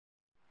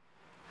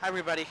Hi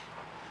everybody,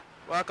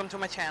 welcome to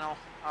my channel.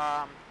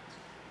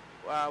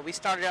 We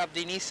started up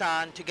the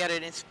Nissan to get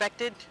it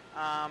inspected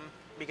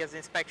because the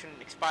inspection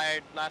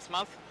expired last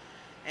month,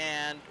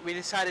 and we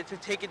decided to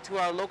take it to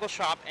our local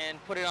shop and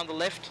put it on the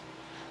lift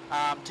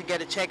to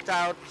get it checked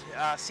out,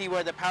 see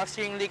where the power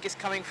steering leak is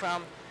coming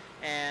from,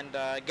 and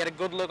get a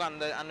good look on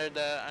the under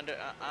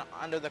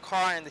the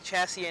car and the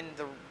chassis and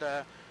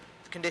the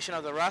condition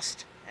of the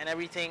rust and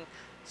everything.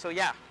 So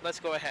yeah,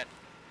 let's go ahead.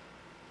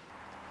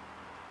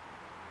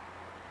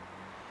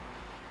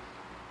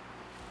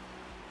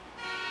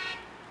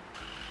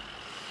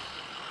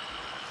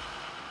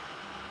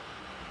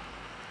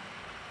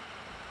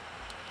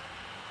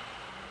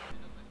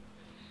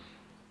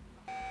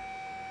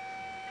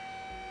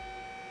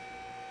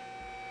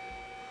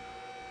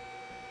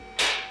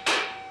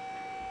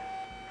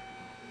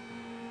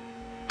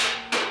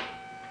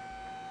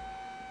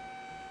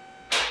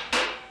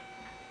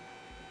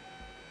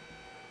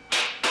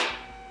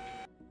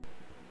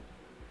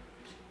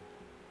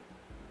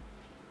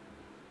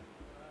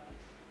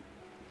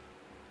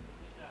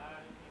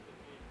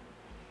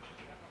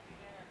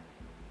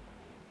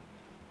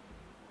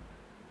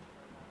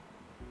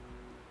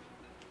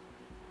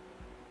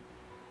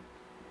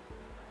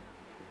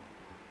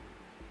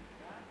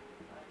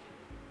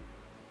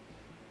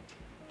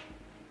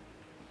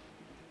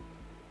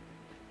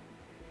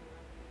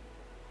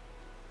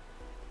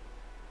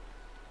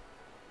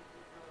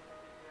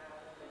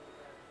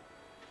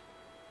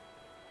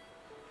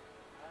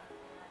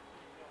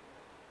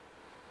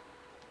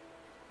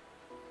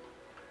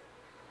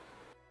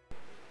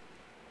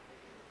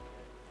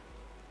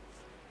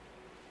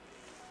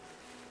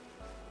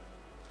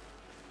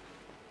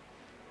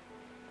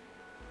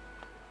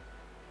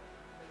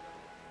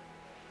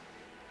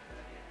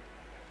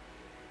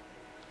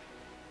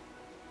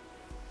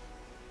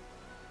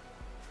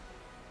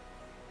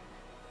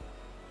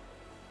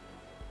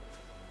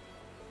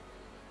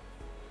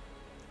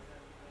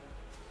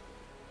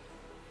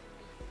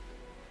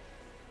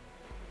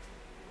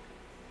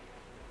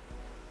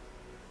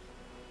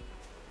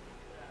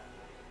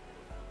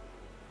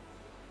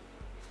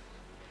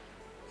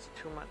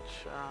 Too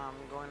much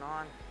going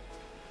on.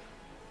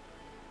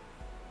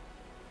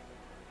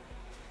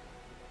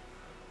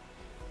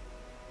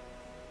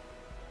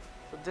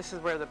 So this is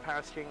where the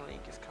power steering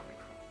leak is coming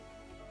from.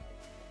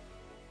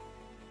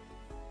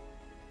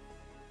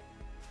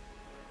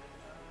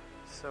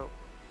 So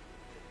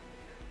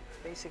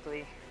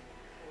basically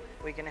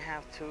we're gonna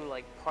have to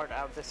like part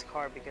out this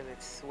car because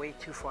it's way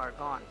too far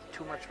gone.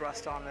 Too much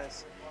rust on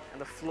this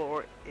and the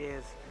floor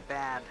is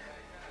bad.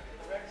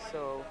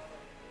 So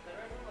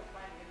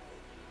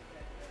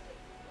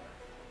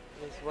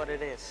is what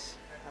it is.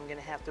 I'm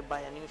gonna have to buy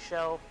a new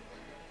shell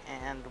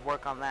and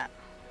work on that.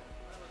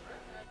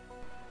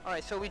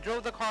 Alright, so we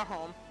drove the car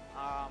home.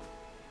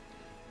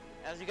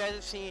 As you guys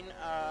have seen,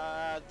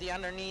 the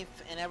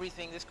underneath and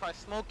everything, this car is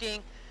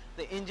smoking.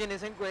 The engine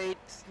isn't great,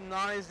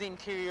 nor is the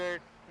interior,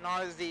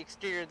 nor is the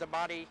exterior, the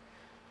body.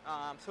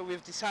 So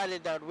we've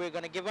decided that we're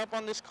gonna give up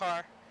on this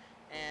car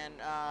and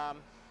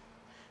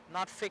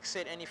not fix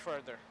it any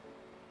further.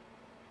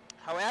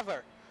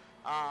 However,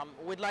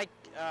 we'd like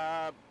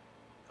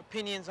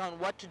opinions on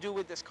what to do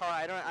with this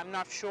car. I'm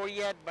not sure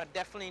yet, but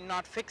definitely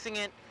not fixing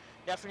it,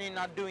 definitely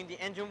not doing the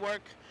engine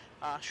work.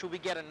 Should we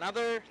get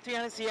another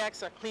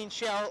 300CX, a clean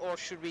shell, or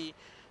should we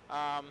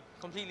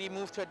completely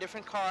move to a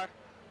different car?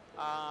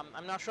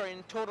 I'm not sure.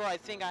 In total, I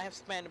think I have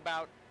spent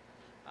about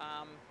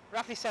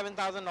roughly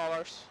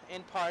 $7,000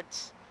 in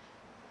parts.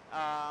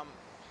 I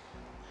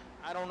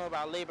don't know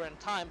about labor and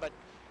time, but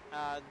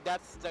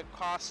that's the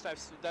cost.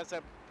 That's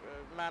the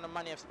amount of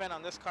money I've spent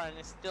on this car, and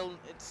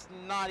it's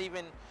not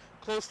even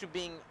close to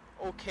being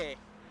okay.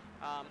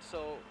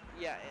 So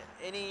yeah,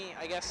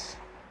 I guess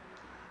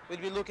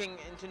we'd be looking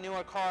into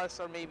newer cars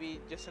or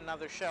maybe just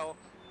another shell.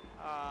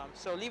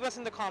 So leave us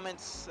in the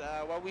comments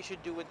what we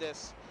should do with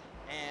this,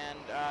 and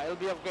it'll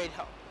be of great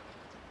help.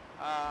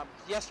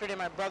 Yesterday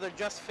my brother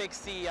just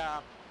fixed the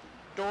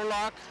door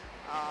lock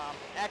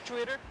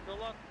actuator. Door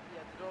lock?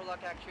 Yeah, the door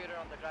lock actuator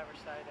on the driver's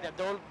side. Yeah,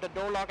 the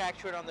door lock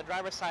actuator on the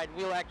driver's side.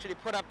 We'll actually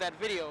put up that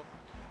video.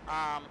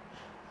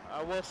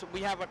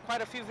 We have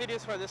quite a few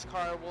videos for this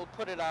car. We'll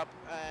put it up,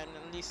 and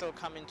these will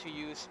come into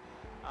use.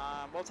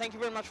 Well, thank you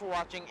very much for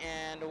watching,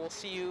 and we'll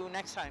see you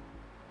next time.